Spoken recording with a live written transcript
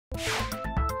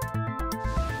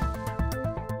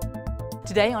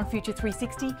Today on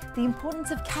Future360, the importance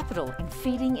of capital in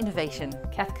feeding innovation.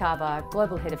 Cath Carver,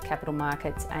 Global Head of Capital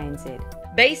Markets,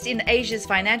 ANZ. Based in Asia's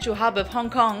financial hub of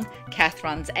Hong Kong, Cath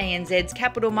runs ANZ's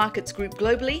capital markets group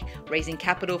globally, raising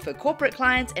capital for corporate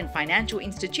clients and financial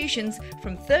institutions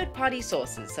from third-party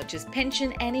sources such as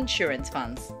pension and insurance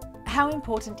funds. How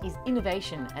important is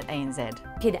innovation at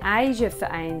ANZ? In Asia for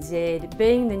ANZ,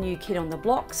 being the new kid on the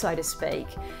block, so to speak,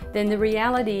 then the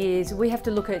reality is we have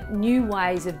to look at new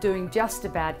ways of doing just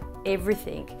about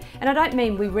everything. And I don't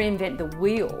mean we reinvent the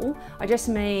wheel, I just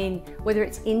mean whether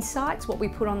it's insights, what we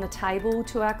put on the table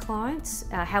to our clients,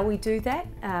 how we do that,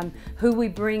 who we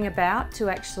bring about to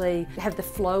actually have the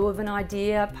flow of an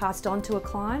idea passed on to a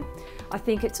client. I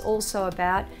think it's also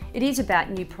about, it is about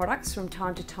new products from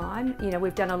time to time. You know,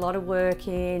 we've done a lot of work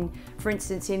in, for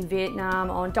instance, in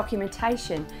Vietnam on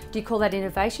documentation. Do you call that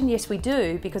innovation? Yes, we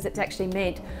do, because it's actually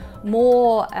meant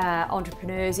more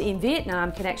entrepreneurs in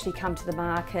Vietnam can actually come to the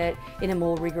market in a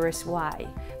more rigorous way.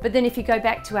 But then if you go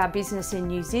back to our business in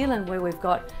New Zealand, where we've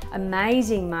got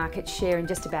amazing market share in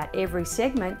just about every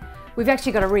segment, we've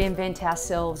actually got to reinvent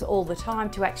ourselves all the time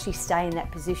to actually stay in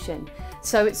that position.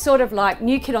 So it's sort of like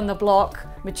new kid on the block,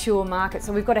 mature market.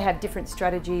 So we've got to have different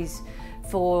strategies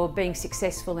for being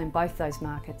successful in both those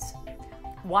markets.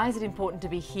 Why is it important to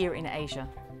be here in Asia?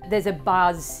 There's a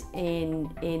buzz in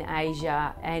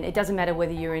Asia, and it doesn't matter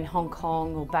whether you're in Hong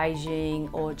Kong or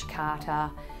Beijing or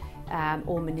Jakarta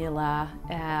or Manila.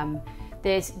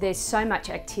 There's so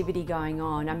much activity going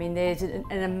on. I mean, there's an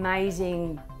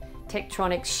amazing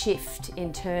tectonic shift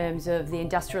in terms of the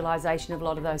industrialisation of a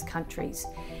lot of those countries.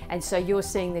 And so you're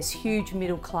seeing this huge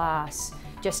middle class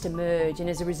just emerge, and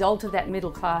as a result of that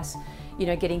middle class, you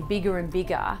know, getting bigger and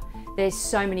bigger, there's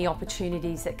so many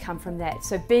opportunities that come from that.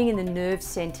 So being in the nerve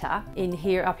centre in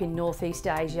here up in Northeast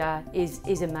Asia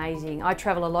is amazing. I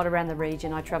travel a lot around the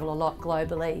region, I travel a lot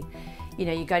globally. You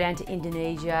know, you go down to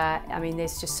Indonesia, I mean,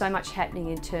 there's just so much happening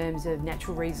in terms of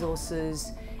natural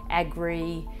resources,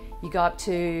 agri. You go up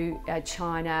to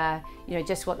China, you know,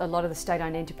 just what a lot of the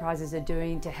state-owned enterprises are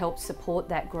doing to help support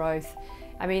that growth.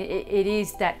 I mean, it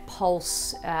is that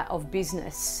pulse of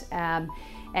business.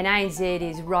 And ANZ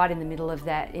is right in the middle of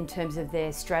that in terms of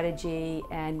their strategy,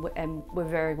 and we're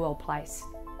very well placed.